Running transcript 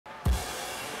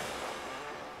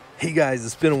Hey guys,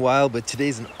 it's been a while, but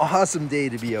today's an awesome day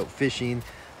to be out fishing.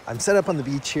 I'm set up on the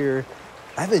beach here.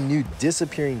 I have a new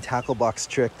disappearing tackle box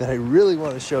trick that I really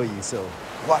want to show you, so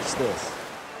watch this.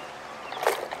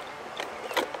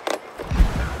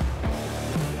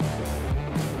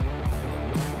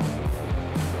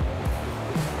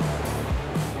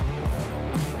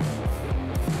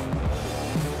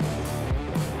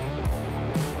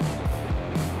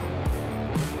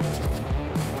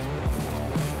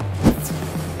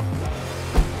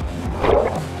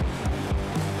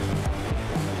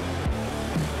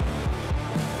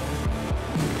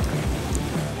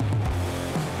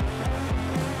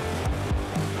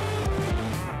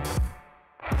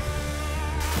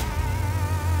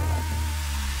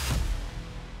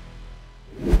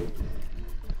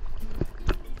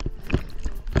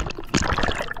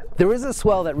 There was a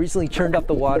swell that recently churned up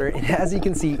the water, and as you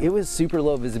can see, it was super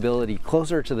low visibility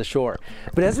closer to the shore.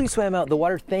 But as we swam out, the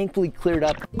water thankfully cleared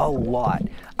up a lot.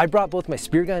 I brought both my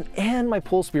spear gun and my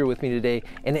Polespear with me today,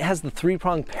 and it has the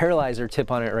 3-prong paralyzer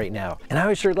tip on it right now. And I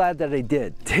was sure glad that I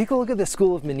did. Take a look at the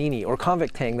school of Manini, or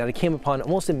Convict Tang, that I came upon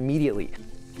almost immediately.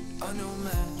 I know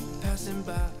man, passing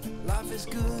by, life is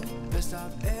good, best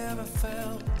I've ever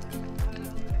felt.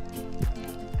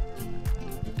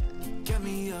 Get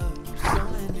me up,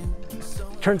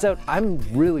 Turns out I'm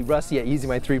really rusty at using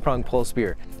my 3-prong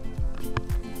Polespear.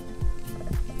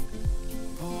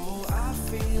 Oh, I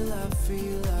feel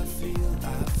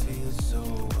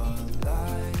so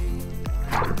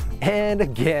alive. And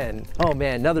again, oh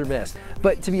man, another miss.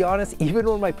 But to be honest, even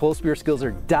when my Polespear skills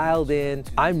are dialed in,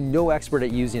 I'm no expert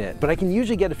at using it, but I can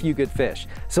usually get a few good fish.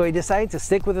 So I decided to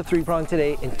stick with a 3-prong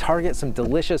today and target some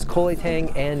delicious Kole Tang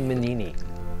and Manini.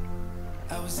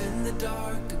 I was in the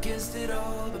dark against it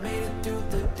all, but made it through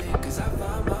the day, cause I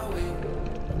found my way.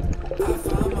 I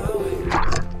found my way.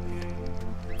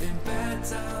 In bad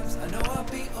times, I know I'll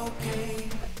be okay.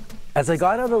 As I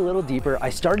got out a little deeper, I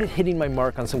started hitting my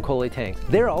mark on some Kole Tang.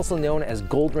 They're also known as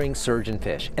Goldring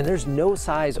Surgeonfish, and there's no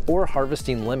size or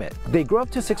harvesting limit. They grow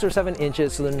up to 6 or 7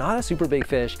 inches, so they're not a super big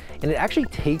fish, and it actually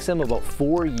takes them about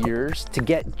 4 years to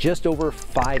get just over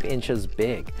 5 inches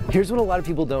big. Here's what a lot of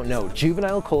people don't know.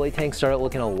 Juvenile Kole Tang started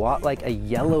looking a lot like a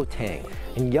yellow tang.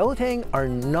 And yellow tang are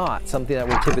not something that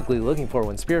we're typically looking for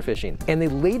when spearfishing. And they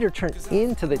later turn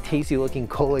into the tasty looking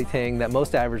Kole Tang that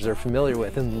most divers are familiar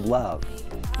with and love.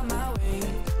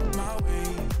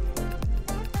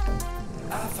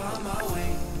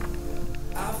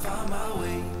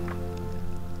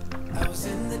 I was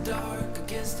in the dark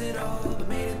against it all, but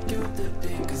made it through the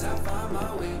day, cause I found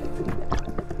my way.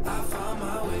 I found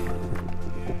my way.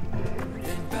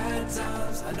 In bad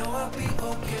times, I know I'll be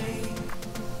okay,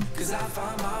 cause I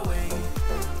found my way.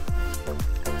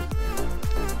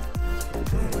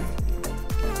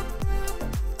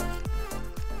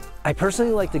 I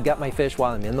personally like to gut my fish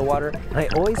while I'm in the water, and I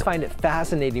always find it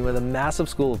fascinating when a massive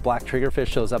school of black triggerfish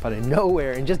shows up out of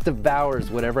nowhere and just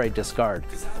devours whatever I discard.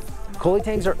 Kole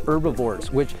Tangs are herbivores,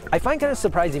 which I find kind of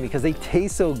surprising because they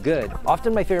taste so good.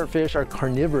 Often my favorite fish are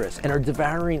carnivorous and are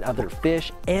devouring other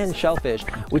fish and shellfish,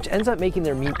 which ends up making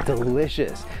their meat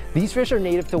delicious. These fish are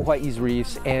native to Hawaii's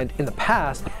reefs, and in the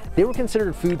past, they were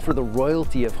considered food for the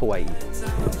royalty of Hawaii.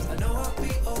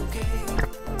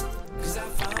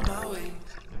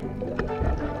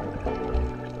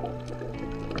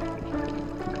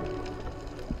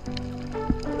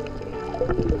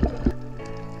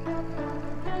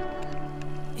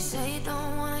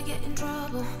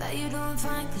 That you're doing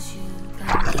fine cause you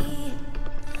got me.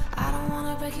 I don't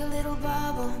wanna break your little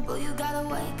bubble, but you gotta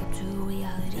wake up to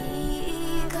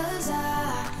reality. Cause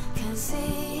I can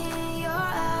see in your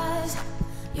eyes,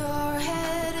 your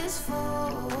head is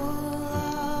full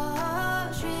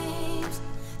of dreams.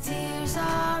 Tears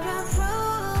aren't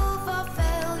proof of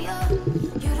failure.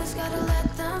 You just gotta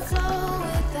let them flow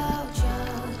without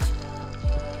judge.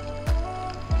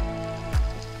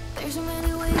 There's so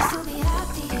many ways to be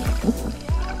happy.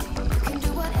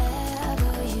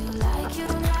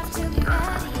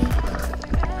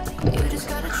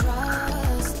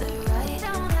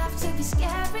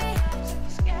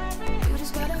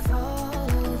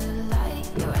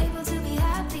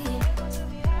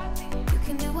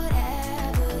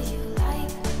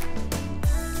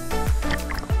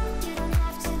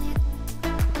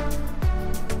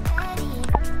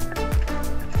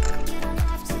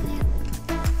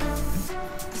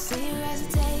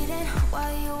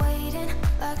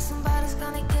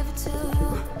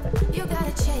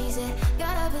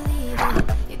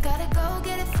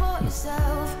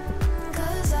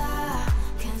 Cause I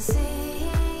can see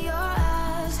in your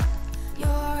eyes,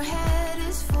 your head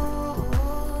is full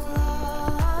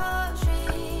of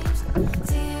dreams.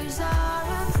 Tears are a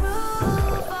proof.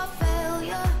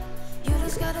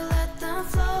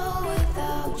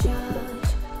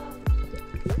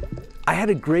 I had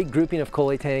a great grouping of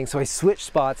Kole Tang, so I switched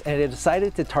spots and I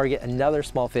decided to target another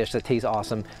small fish that tastes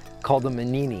awesome called the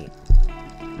Manini.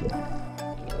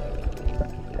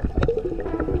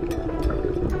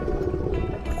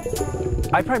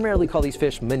 I primarily call these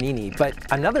fish Manini, but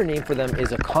another name for them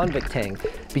is a Convict Tang.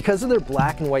 Because of their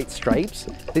black and white stripes,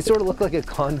 they sort of look like a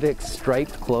convict's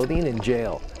striped clothing in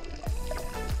jail.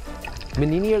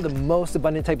 Manini are the most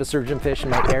abundant type of surgeonfish in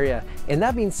my area, and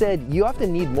that being said, you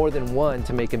often need more than one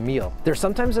to make a meal. They're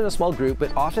sometimes in a small group,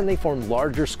 but often they form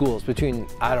larger schools between,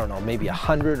 I don't know, maybe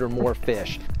 100 or more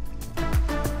fish.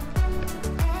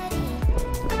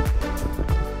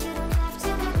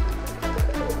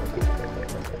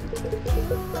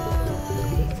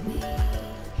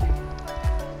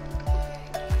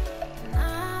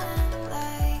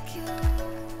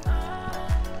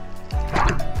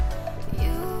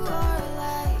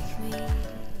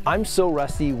 I'm so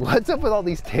rusty. What's up with all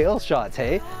these tail shots,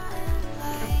 hey?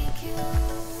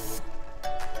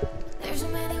 There's so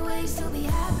many ways to be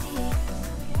happy.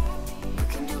 You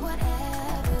can do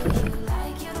whatever you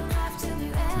like. You don't have to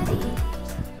be ready.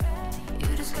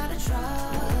 You just gotta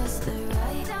trust the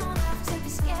right. Don't have to be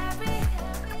scary.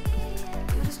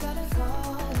 You just gotta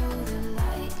follow the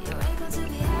light. You're able to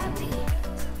be happy.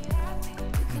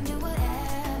 You can do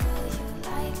whatever you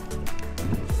like.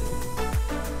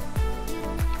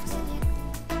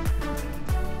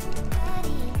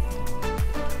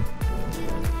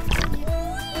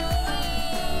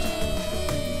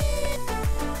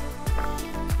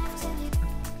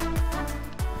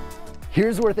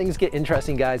 Here's where things get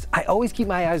interesting, guys. I always keep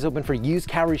my eyes open for used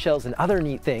cowrie shells and other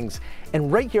neat things.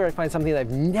 And right here I find something that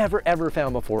I've never ever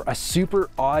found before, a super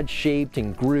odd shaped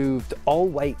and grooved, all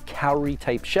white cowrie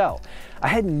type shell. I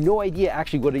had no idea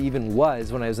actually what it even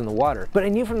was when I was in the water, but I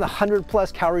knew from the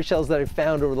 100+ cowrie shells that I've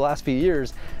found over the last few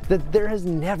years that there has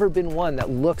never been one that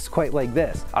looks quite like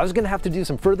this. I was gonna have to do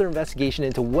some further investigation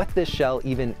into what this shell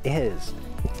even is.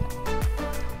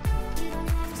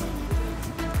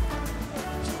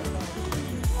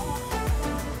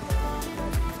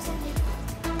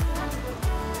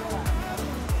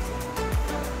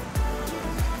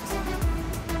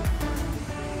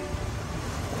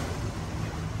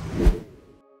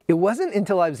 It wasn't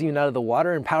until I was even out of the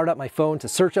water and powered up my phone to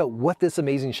search out what this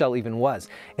amazing shell even was.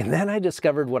 And then I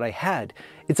discovered what I had.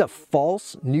 It's a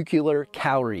false nuclear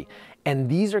cowry. And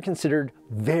these are considered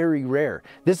very rare.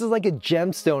 This is like a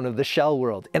gemstone of the shell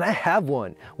world. And I have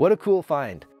one. What a cool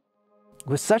find.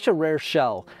 With such a rare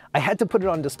shell, I had to put it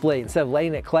on display instead of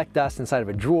letting it collect dust inside of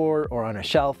a drawer or on a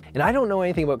shelf. And I don't know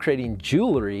anything about creating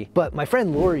jewelry, but my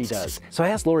friend Laurie does. So I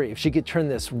asked Laurie if she could turn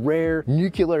this rare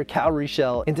nuclear cowrie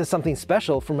shell into something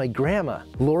special for my grandma.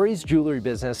 Laurie's jewelry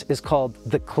business is called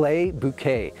the Clay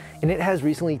Bouquet, and it has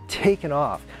recently taken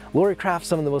off. Laurie crafts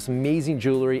some of the most amazing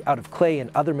jewelry out of clay and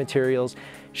other materials.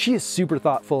 She is super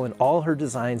thoughtful in all her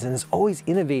designs and is always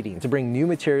innovating to bring new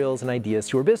materials and ideas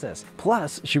to her business.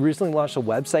 Plus, she recently launched a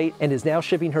website and is now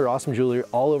shipping her awesome jewelry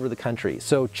all over the country,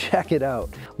 so check it out.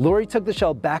 Laurie took the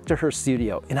shell back to her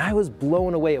studio and I was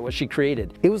blown away at what she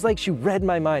created. It was like she read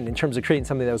my mind in terms of creating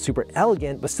something that was super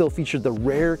elegant but still featured the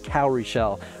rare cowrie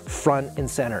shell front and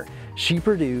center. She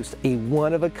produced a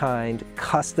one-of-a-kind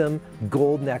custom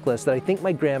gold necklace that I think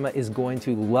my grandma is going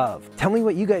to love. Tell me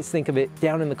what you guys think of it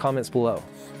down in the comments below.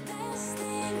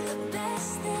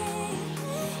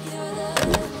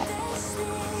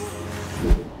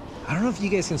 I don't know if you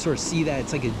guys can sort of see that.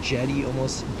 It's like a jetty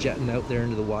almost jetting out there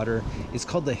into the water. It's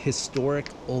called the historic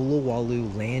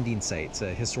Olowalu landing site. It's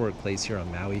a historic place here on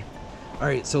Maui. All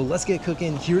right, so let's get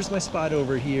cooking. Here's my spot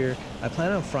over here. I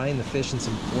plan on frying the fish in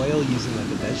some oil using like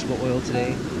a vegetable oil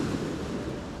today.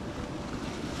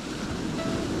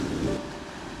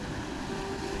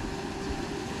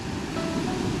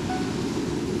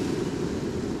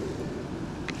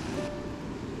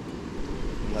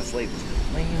 Let's light this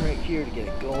flame right here to get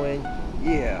it going.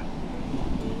 Yeah.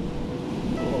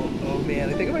 Oh man,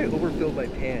 I think I might overfilled my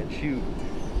pan. Shoot.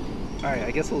 All right,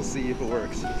 I guess we'll see if it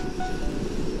works.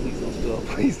 Please don't spill,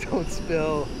 please don't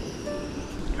spill.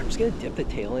 I'm just gonna dip the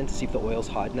tail in to see if the oil's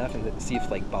hot enough and see if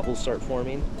like bubbles start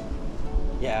forming.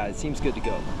 Yeah, it seems good to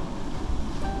go.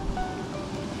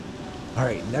 All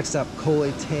right, next up,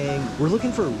 Kole Tang. We're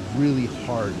looking for a really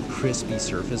hard, crispy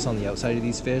surface on the outside of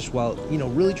these fish while, you know,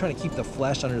 really trying to keep the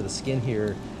flesh under the skin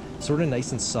here sort of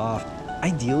nice and soft.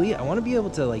 Ideally, I want to be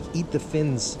able to like eat the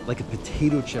fins like a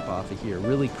potato chip off of here,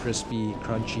 really crispy,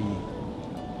 crunchy.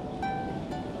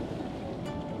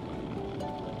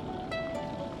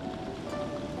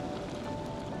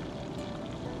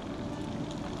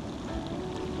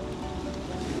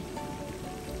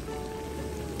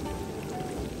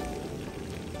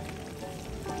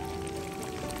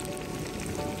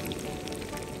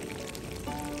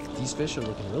 these fish are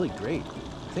looking really great.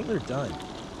 I think they're done.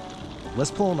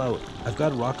 Let's pull them out. I've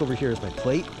got a rock over here as my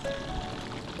plate.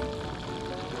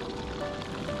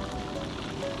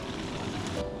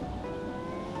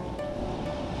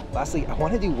 Lastly, I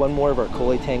want to do one more of our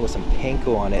Kole Tang with some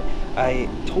panko on it. I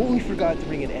totally forgot to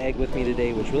bring an egg with me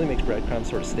today, which really makes breadcrumbs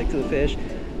sort of stick to the fish.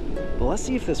 But let's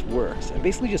see if this works. I'm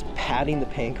basically just patting the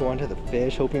panko onto the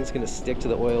fish, hoping it's going to stick to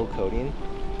the oil coating.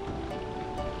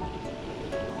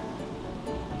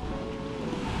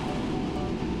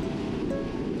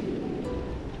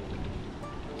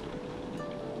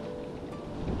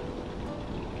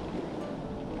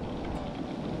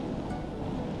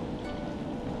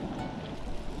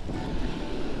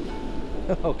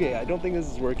 Okay, I don't think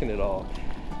this is working at all.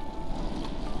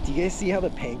 Do you guys see how the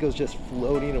panko's just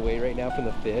floating away right now from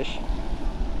the fish?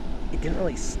 It didn't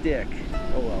really stick.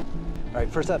 Oh well. All right,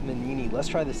 first up, Manini. Let's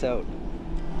try this out.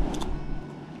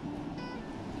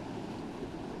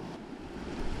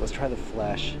 Let's try the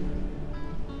flesh.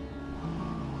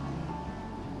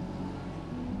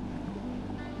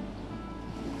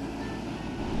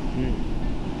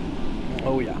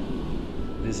 Oh yeah,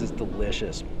 this is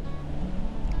delicious.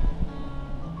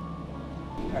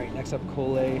 All right, next up,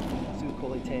 Kole. Let's do the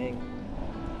Kole Tang.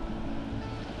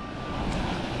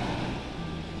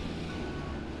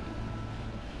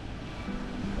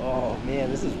 Oh man,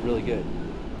 this is really good.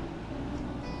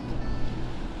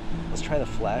 Let's try the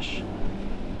flesh.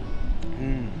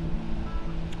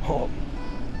 Oh,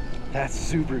 that's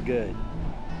super good.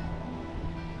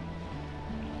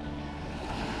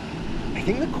 I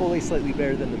think the Kole is slightly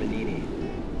better than the Manini.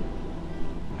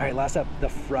 All right, last up, the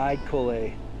fried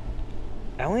Kole.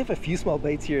 I only have a few small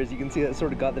bites here, as you can see that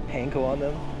sort of got the panko on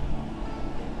them.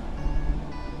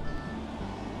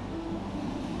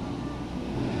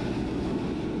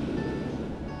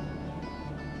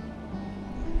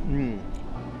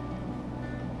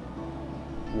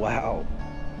 Wow.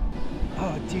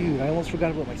 Oh dude, I almost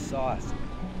forgot about my sauce.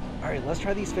 All right, let's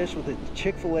try these fish with a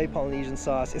Chick-fil-A Polynesian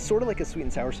sauce. It's sort of like a sweet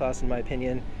and sour sauce in my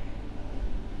opinion.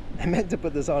 I meant to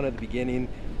put this on at the beginning.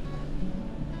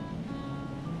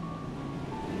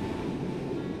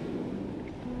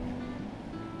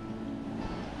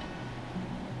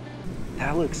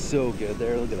 That looks so good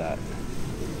there, look at that.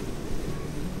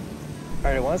 All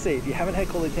right, I want to say, if you haven't had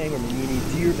Kole Tang or Manini,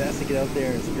 do your best to get out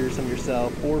there and spear some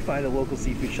yourself, or find a local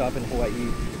seafood shop in Hawaii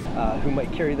who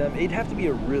might carry them. It'd have to be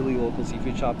a really local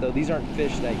seafood shop though. These aren't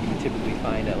fish that you would typically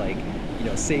find at, like, you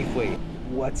know, Safeway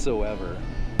whatsoever.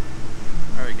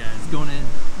 All right guys, going in.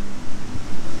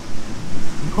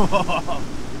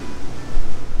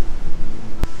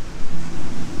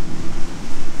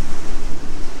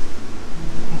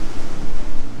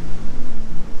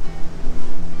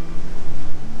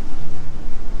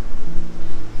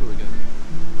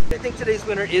 I think today's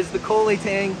winner is the Kole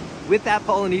Tang with that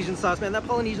Polynesian sauce. Man, that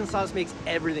Polynesian sauce makes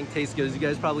everything taste good, as you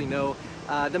guys probably know.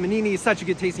 The Manini is such a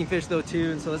good tasting fish though too,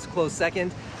 and so that's a close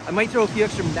second. I might throw a few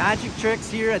extra magic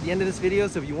tricks here at the end of this video,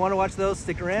 so if you want to watch those,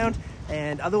 stick around.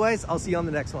 And otherwise, I'll see you on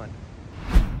the next one.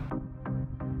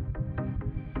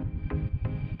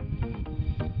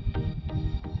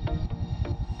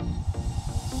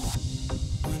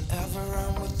 Whenever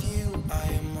I'm with you, I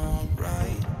am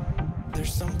alright.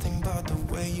 There's something about the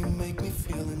way you make me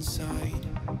feel inside.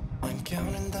 I'm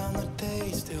counting down the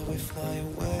days till we fly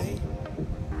away.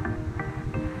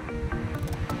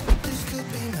 This could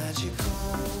be magical.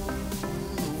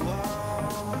 Whoa,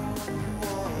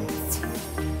 whoa.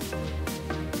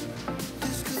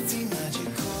 This could be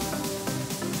magical.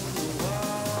 Whoa,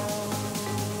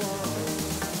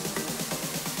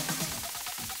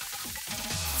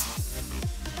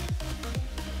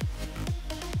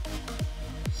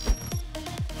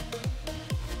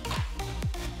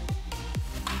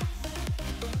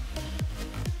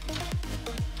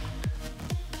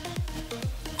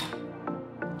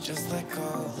 just let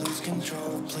go, lose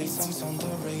control, play songs on the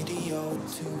radio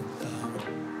too loud.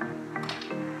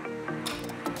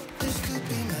 This could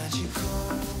be magical.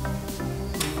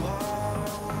 Whoa,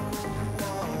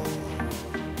 whoa.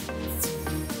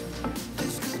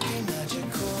 This could be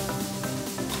magical.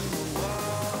 Whoa,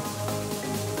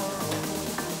 whoa.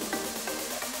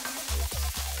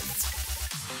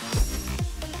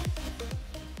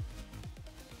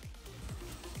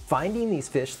 Finding these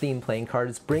fish-themed playing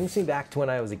cards brings me back to when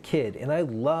I was a kid, and I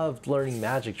loved learning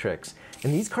magic tricks.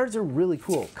 And these cards are really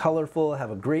cool, colorful,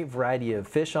 have a great variety of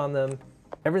fish on them.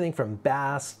 Everything from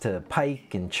bass to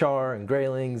pike and char and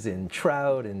graylings and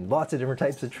trout and lots of different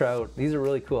types of trout. These are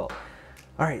really cool.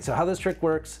 All right, so how this trick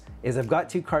works is I've got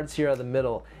 2 cards here out of the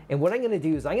middle, and what I'm gonna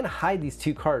do is I'm gonna hide these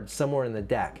 2 cards somewhere in the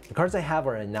deck. The cards I have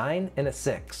are a 9 and a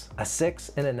 6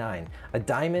 and a 9, a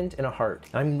diamond and a heart.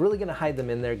 I'm really gonna hide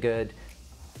them in there good.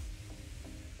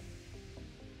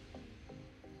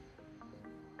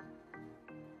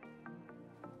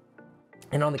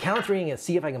 And on the count of 3, I'm gonna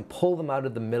see if I can pull them out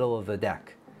of the middle of the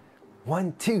deck.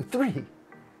 1, 2, 3.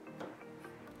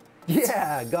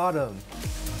 Yeah, got him.